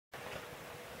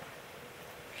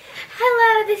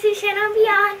this is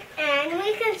Shineonbeyond, And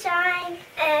we can shine.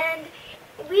 and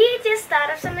we just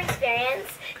thought of some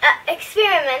experiments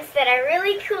that are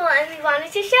really cool, and we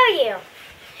wanted to show you.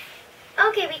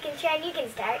 Okay, we can shine. You can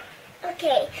start.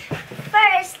 Okay,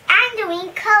 first I'm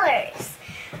doing colors.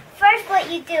 First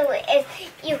what you do is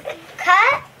you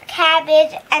cut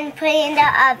cabbage and put it in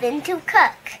the oven to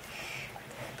cook.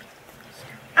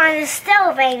 On the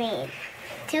stove, I mean,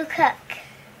 to cook.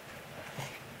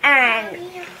 And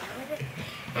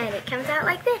it comes out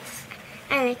like this.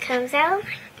 and it comes out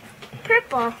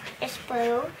purple. It's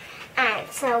blue. And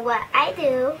so what I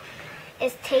do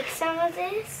is take some of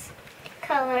this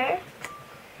color.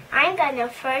 I'm gonna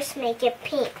first make it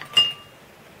pink.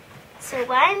 So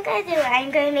what I'm gonna do, I'm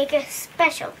gonna make a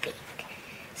special pink.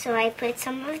 So I put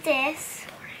some of this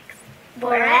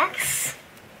borax.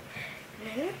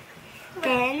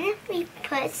 Then we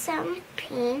put some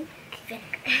pink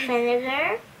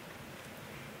vinegar,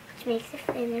 which makes the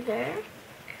vinegar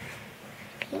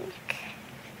pink.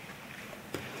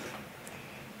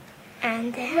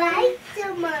 And then Right,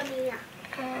 so mommy.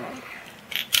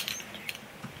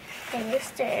 then you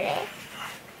stir it.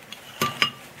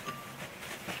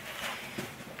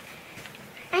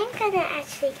 I'm gonna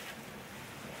actually.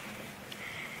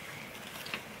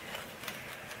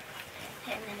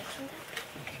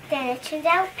 Then it turns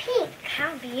out pink.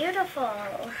 How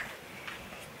beautiful.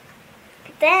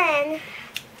 Then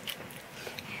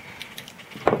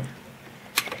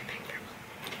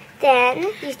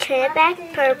you turn it back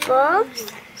purple.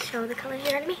 Show the colors you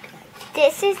already made.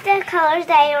 This is the colors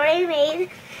that I already made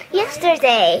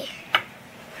yesterday.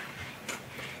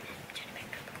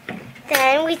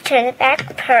 Then we turn it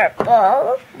back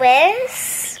purple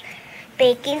with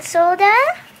baking soda.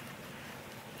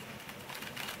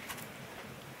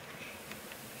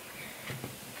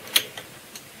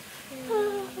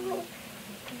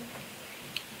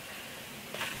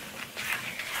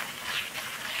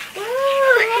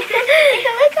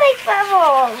 They look like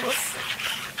bubbles.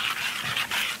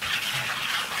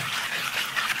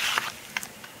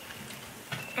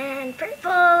 And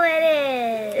purple it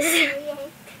is.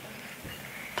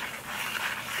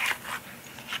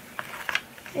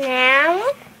 Now,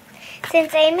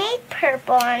 since I made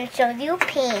purple and showed you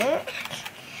pink,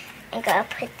 I'm gonna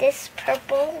put this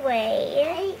purple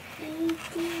away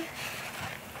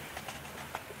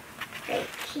right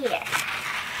here.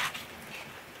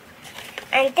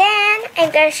 And then I'm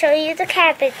gonna show you the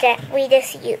cabbage that we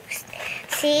just used.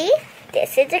 See,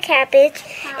 this is the cabbage.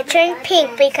 It turned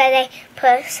pink because I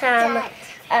put some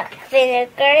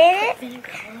vinegar in it.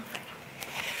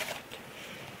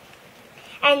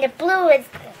 And the blue is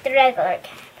the regular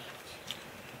cabbage.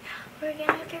 We're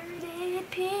gonna turn it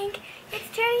pink. It's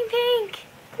turning pink.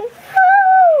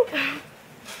 Woohoo!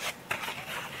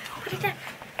 Put it down.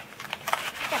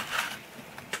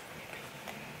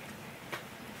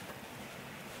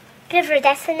 Give her,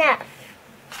 that's enough.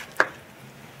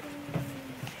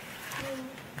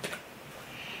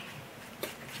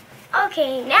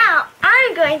 Okay, now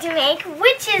I'm going to make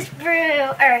witch's brew,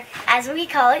 or as we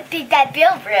call it,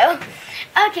 BigBadBill Brew.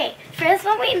 Okay, first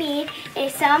what we need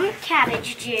is some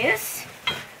cabbage juice,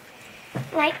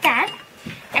 like that.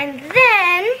 And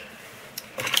then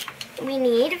we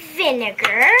need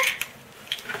vinegar.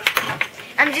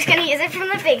 I'm just going to use it from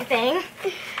the big thing.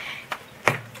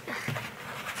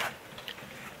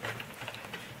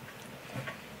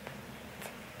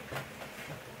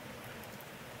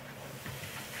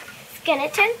 It's going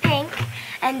to turn pink.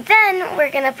 And then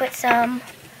we're going to put some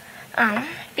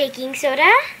baking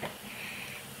soda.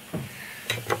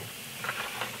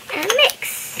 And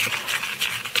mix.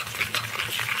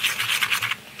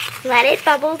 Let it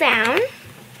bubble down.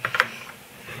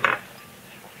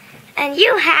 And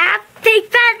you have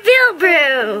BigBadBill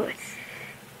Brew.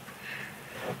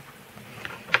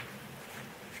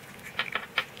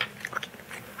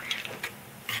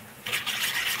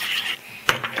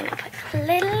 I'm going to put a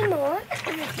little more.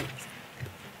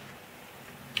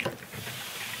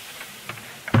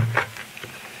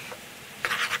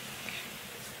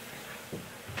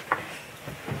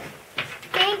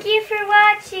 Thank you for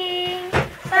watching.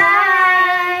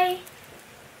 Bye.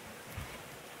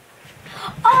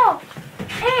 Oh,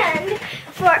 and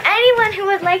for anyone who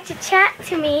would like to chat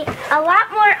to me a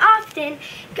lot more often,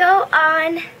 go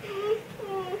on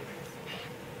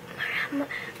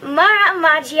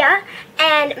Magia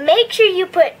and make sure you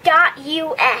put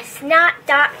 .us, not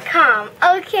 .com.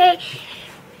 Okay.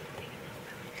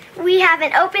 We have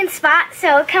an open spot,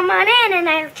 so come on in and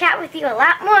I'll chat with you a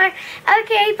lot more.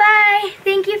 Okay, bye.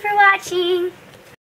 Thank you for watching.